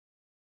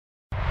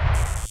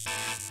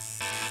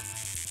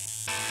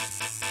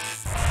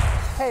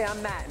Hey,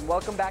 I'm Matt, and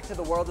welcome back to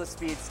the world of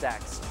speed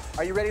stacks.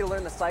 Are you ready to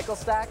learn the cycle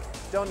stack?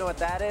 Don't know what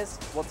that is?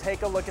 Well,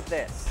 take a look at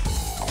this.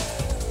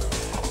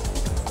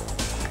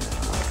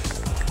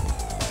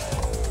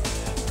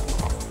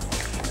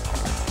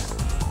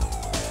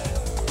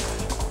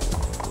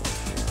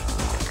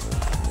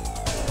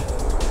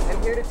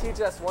 And here to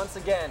teach us once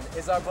again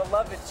is our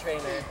beloved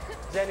trainer,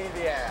 Jenny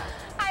Vieira.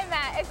 Hi,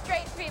 Matt. It's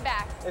great to be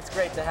back. It's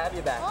great to have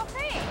you back. Well,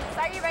 thanks.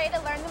 Are you ready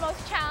to learn the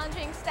most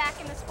challenging stack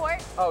in the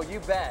sport? Oh, you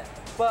bet.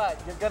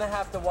 But you're gonna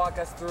have to walk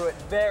us through it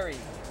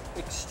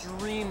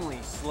extremely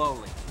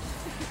slowly.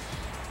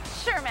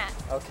 Sure, Matt.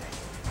 Okay.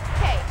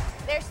 Okay,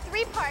 there's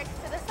 3 parts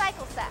to the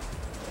cycle stack.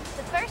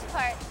 The first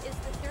part is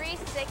the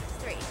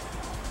 3-6-3.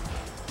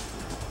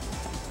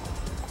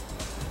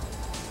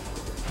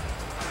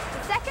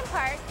 The second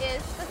part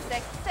is the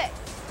 6-6.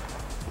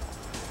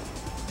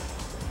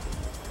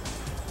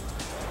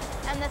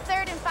 And the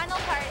third and final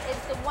part is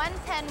the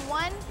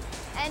 1-10-1,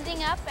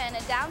 ending up in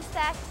a down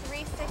stack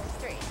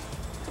 3-6-3.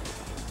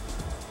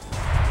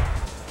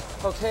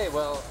 Okay,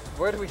 well,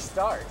 where do we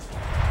start?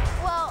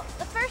 Well,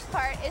 the first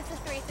part is the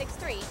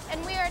 3-6-3,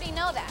 and we already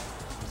know that.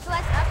 So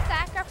let's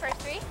upstack our first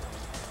 3,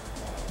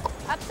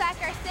 upstack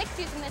our 6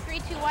 using the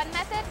 3-2-1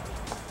 method,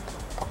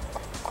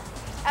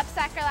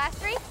 upstack our last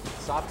 3.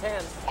 Soft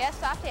hands. Yes,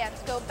 soft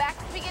hands. Go back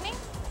to the beginning,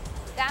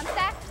 down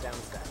stack, Down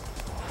stack.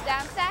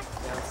 down stack,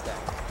 Down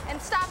stack. and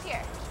stop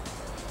here.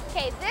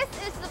 Okay, this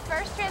is the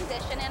first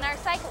transition in our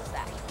cycle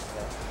stack.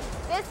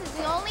 Okay. This is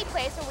the only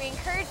place where we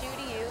encourage you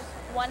to use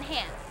one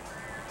hand.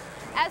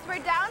 As we're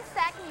down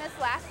stacking this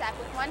last stack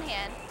with one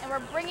hand and we're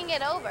bringing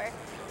it over,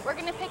 we're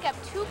going to pick up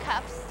 2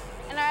 cups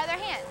in our other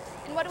hand.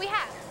 And what do we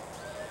have?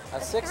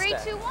 A 6 3,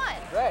 stack. 2, 1.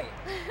 Right.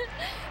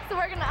 So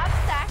we're going to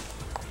upstack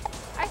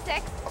our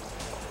 6,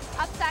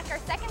 upstack our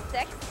second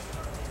 6,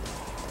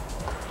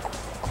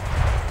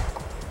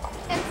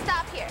 and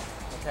stop here.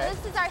 Okay.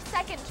 This is our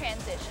second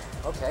transition.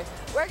 Okay.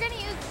 We're going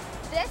to use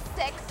this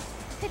 6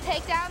 to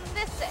take down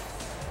this 6.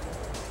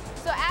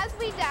 So as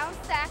we down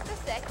stack the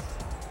 6,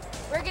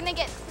 we're going to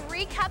get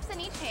 3 cups in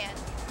each hand.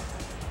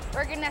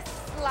 We're going to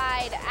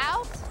slide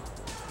out,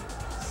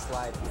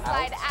 Slide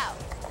slide out.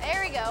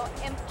 There we go,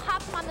 and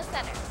pop them on the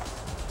center.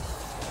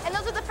 And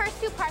those are the first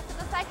 2 parts of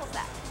the cycle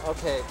stack.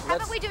 Okay. How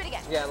about we do it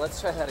again? Yeah,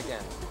 let's try that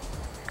again.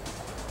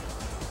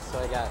 So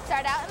I got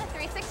Start out in the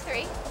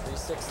 3-6-3,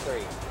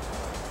 3-6-3.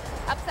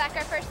 upstack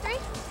our first 3,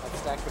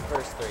 Upstack the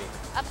first 3.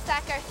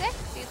 upstack our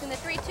 6 using the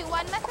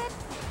 3-2-1 method,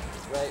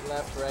 Right,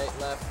 left,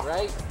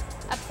 right.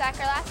 upstack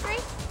our last 3,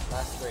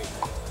 Last 3.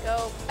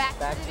 go back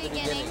to the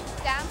beginning,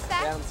 down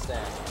stack, Down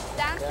stack.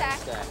 down Down stack.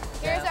 stack.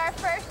 Here's Down. our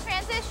first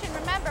transition.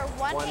 Remember,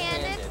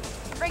 one-handed,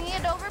 bringing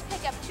it over,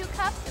 pick up 2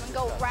 cups, and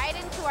go right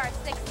into our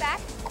 6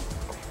 stack.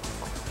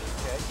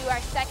 Okay. Do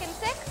our second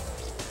 6.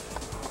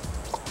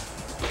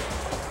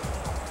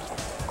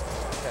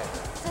 Okay.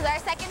 This is our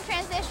second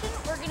transition.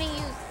 We're going to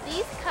use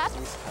these cups,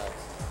 These cups.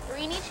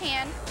 3 in each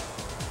hand,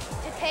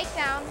 to take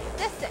down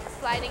this 6,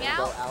 sliding Go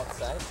out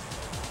outside.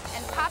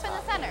 and pop in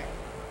the center.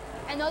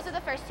 And those are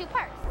the first 2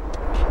 parts.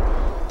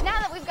 Now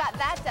that we've got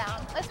that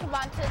down, let's move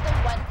on to the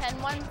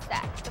 1-10-1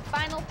 stack, the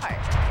final part.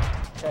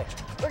 Okay.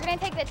 We're going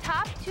to take the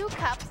top 2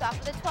 cups off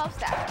of the 12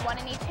 stack, 1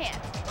 in each hand.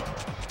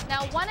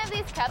 Now, one of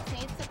these cups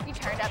needs to be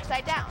turned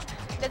upside down.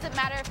 It doesn't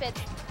matter if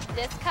it's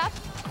this cup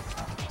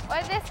or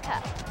this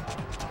cup.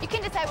 You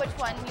can decide which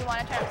one you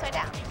want to turn upside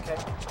down. Okay.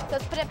 So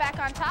let's put it back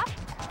on top,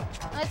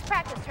 and let's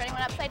practice turning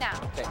one upside down.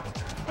 Okay.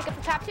 Pick up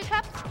the top 2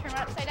 cups, turn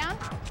one upside down,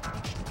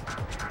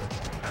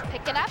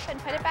 pick it up, and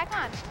put it back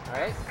on. All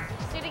right.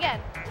 Let's do it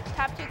again.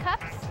 Top 2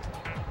 cups,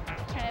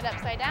 turn it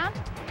upside down,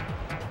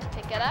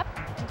 pick it up,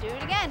 and do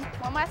it again.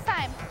 One last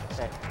time.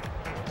 Okay.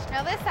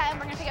 Now this time,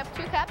 we're going to pick up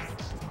 2 cups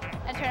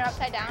and turn it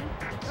upside down.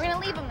 We're going to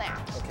leave them there.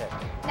 Okay.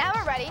 Now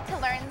we're ready to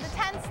learn the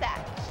 10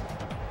 stack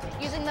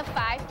using the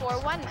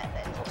 5-4-1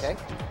 method. Okay.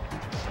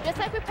 Just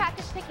like we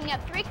practiced picking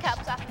up 3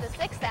 cups off of the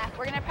 6 stack,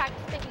 we're going to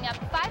practice picking up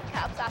 5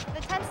 cups off of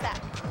the 10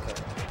 stack. Okay.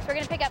 So we're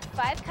going to pick up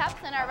 5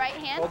 cups in our right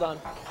hand. Hold on.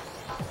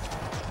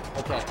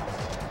 Okay.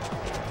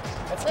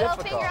 That's Little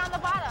difficult. finger on the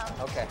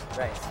bottom. Okay,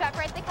 right.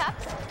 Separate the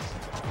cups,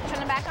 turn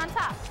them back on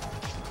top.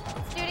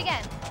 Let's do it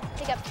again.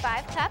 Pick up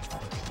 5 cups,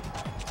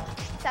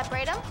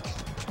 separate them,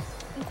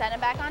 and set them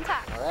back on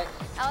top. All right.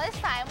 Now this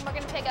time, we're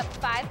going to pick up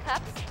 5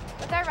 cups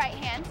with our right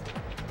hand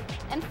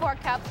and 4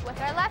 cups with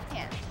our left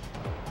hand.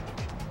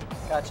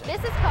 Gotcha.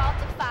 This is called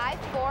the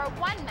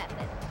 5-4-1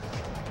 method.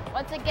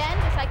 Once again,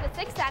 just like the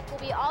 6 stack, we'll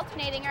be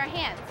alternating our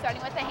hands,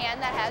 starting with the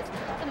hand that has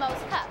the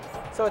most cups.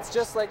 So it's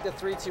just like the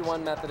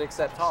 3-2-1 method,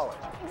 except taller.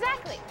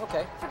 Exactly.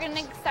 Okay. So we're going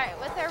to start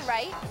with our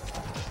right,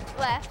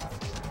 left,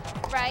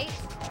 right,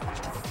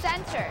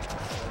 center.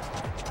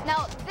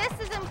 Now, this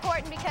is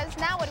important because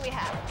now what do we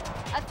have?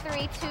 A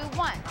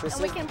 3-2-1.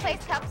 And we can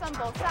place cups on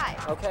both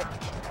sides. Okay.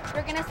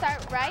 We're going to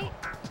start right,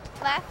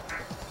 left,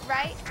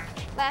 right,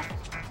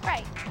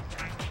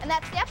 And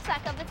that's the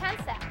upstack of the 10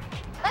 stack.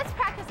 Let's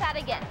practice that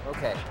again.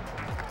 Okay.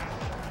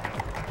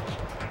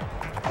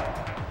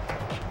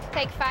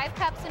 Take 5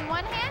 cups in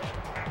one hand,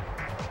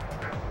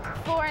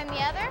 4 in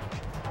the other,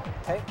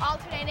 Okay.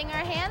 Alternating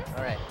our hands.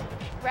 All right.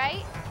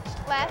 Right,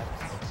 left,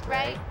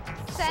 right,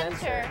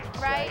 center,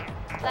 right,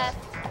 left,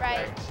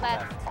 right,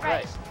 left,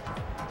 right.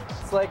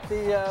 It's like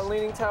the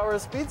Leaning Tower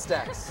of speed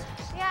stacks.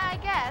 Yeah, I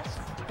guess.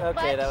 Okay,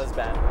 But that was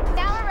bad.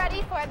 now we're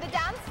ready for the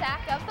down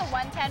stack of the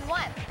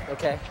 1-10-1.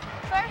 Okay.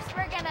 First,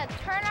 we're gonna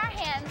turn our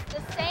hands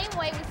the same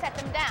way we set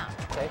them down.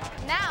 Okay.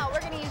 Now,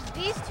 we're gonna use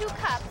these two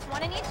cups,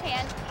 one in each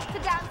hand, to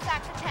down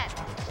stack to 10.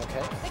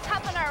 Okay. The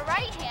cup in our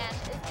right hand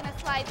is gonna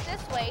slide this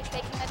way,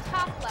 taking the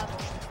top level.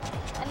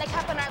 And the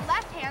cup in our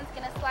left hand is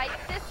gonna slide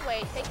this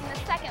way, taking the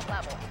second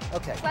level.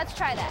 Okay. So let's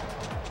try that.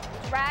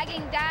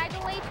 Dragging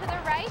diagonally to the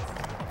right.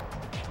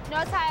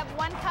 Notice I have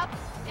one cup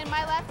in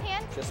my left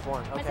hand. Just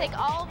one. I'm Okay. gonna take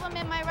all of them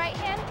in my right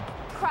hand,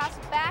 cross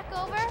back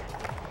over,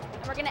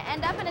 and we're gonna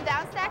end up in a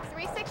down stack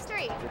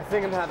 3-6-3. I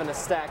think I'm having a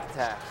stack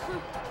attack.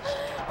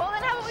 Well,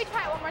 then how about we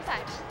try it one more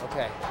time?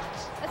 Okay.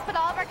 Let's put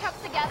all of our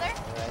cups together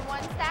right. in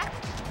one stack.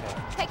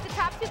 Okay. Take the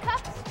top two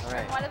cups, All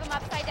right. one of them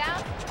upside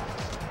down.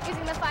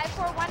 Using the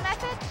 5-4-1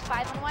 method,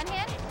 5 in one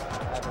hand,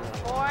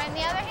 4 in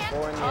the other hand.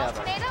 4 in the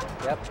Alternate other.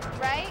 them. Yep.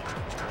 Right,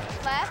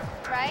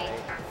 left, right,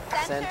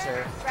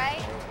 center,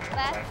 right,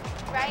 left,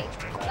 right,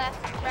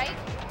 left, right.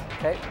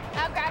 Okay.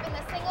 Now grabbing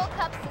the single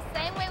cups the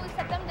same way we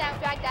set them down,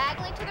 drag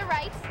diagonally to the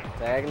right.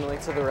 Diagonally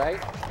to the right.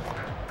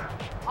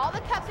 All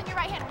the cups in your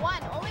right hand,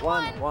 only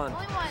one. One.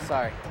 Only one.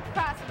 Sorry.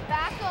 Cross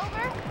back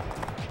over.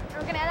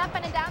 We're gonna end up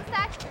in a down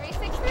stack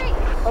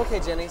 3-6-3. Okay,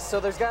 Jenny, so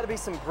there's got to be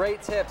some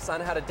great tips on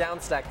how to down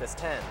stack this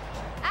 10.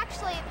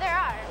 Actually, there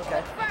are.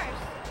 Okay. But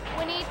first,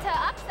 we need to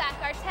up stack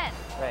our 10.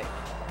 Right.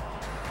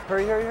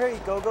 Hurry, hurry, hurry.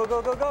 Go, go,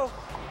 go, go, go.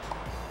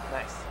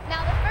 Nice.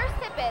 Now the first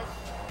tip is,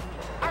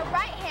 our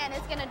right hand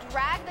is gonna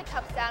drag the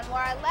cups down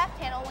while our left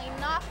hand only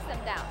knocks them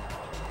down.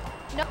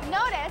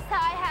 Notice how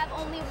I have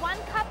only one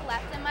cup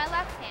left in my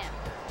left hand.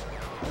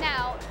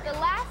 Now, the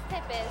last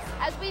tip is,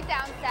 as we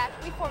down stack,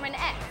 we form an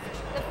X.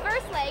 The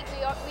first leg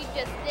we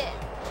just did.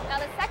 Now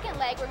the second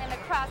leg, we're gonna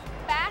cross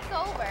back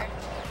over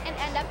and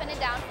end up in a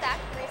down stack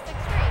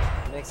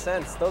 3-6-3. Makes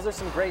sense. Those are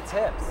some great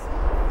tips.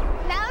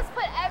 Now let's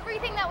put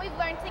everything that we've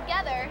learned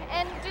together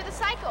and do the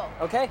cycle.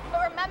 Okay.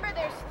 But remember,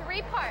 there's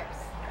 3 parts.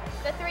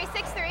 The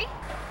 3-6-3,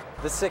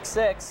 The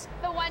 6-6,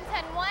 the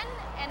 1-10-1,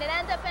 and it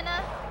ends up in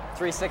a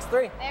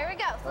 3-6-3. There we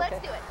go. So Okay. let's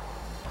do it.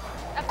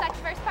 Up stack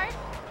the first part.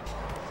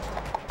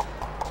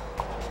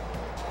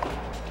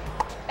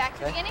 Back to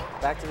the beginning.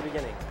 Back to the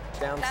beginning.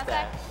 Down Down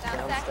stack. stack.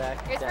 Down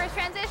stack. Here's down. first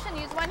transition.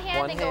 Use one hand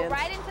One and hand. go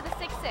right into the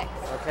 6-6.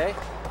 Okay.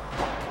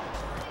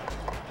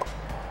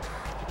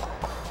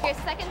 Here's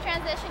second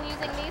transition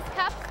using these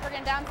cups. We're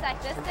going to down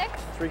stack this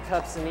 6. 3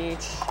 cups in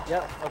each.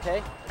 Yep.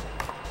 Okay.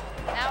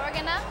 Now we're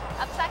going to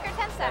up stack our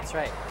 10 stack. That's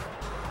right.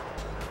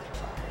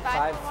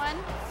 5-4-1.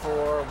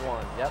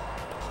 4-1. Yep.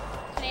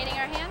 Alternating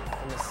our hands.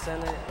 In the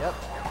center. Yep.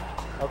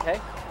 Okay.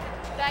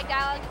 Drag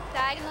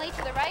diagonally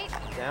to the right.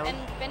 Down.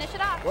 And finish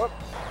it off. Whoop.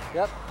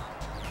 Yep.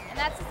 And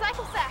that's the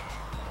cycle stack.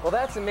 Well,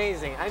 that's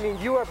amazing. I mean,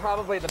 you are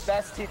probably the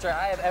best teacher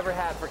I have ever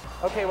had for...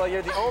 Okay, well,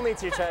 you're the only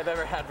teacher I've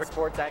ever had for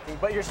sport tacking,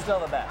 but you're still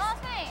the best. Oh,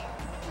 thanks.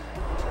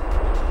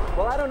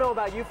 Well, I don't know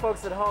about you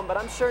folks at home, but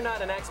I'm sure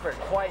not an expert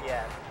quite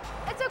yet.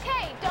 It's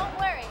okay. Don't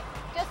worry.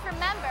 Just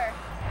remember,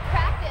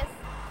 practice,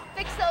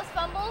 fix those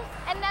fumbles,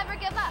 and never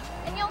give up,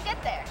 and you'll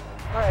get there.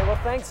 All right, well,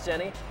 thanks,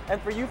 Jenny.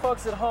 And for you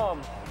folks at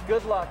home,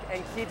 good luck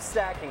and keep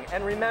stacking.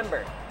 And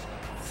remember,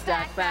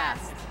 stack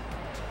fast.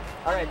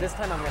 All right, this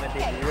time I'm going to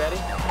beat you. You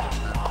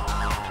ready?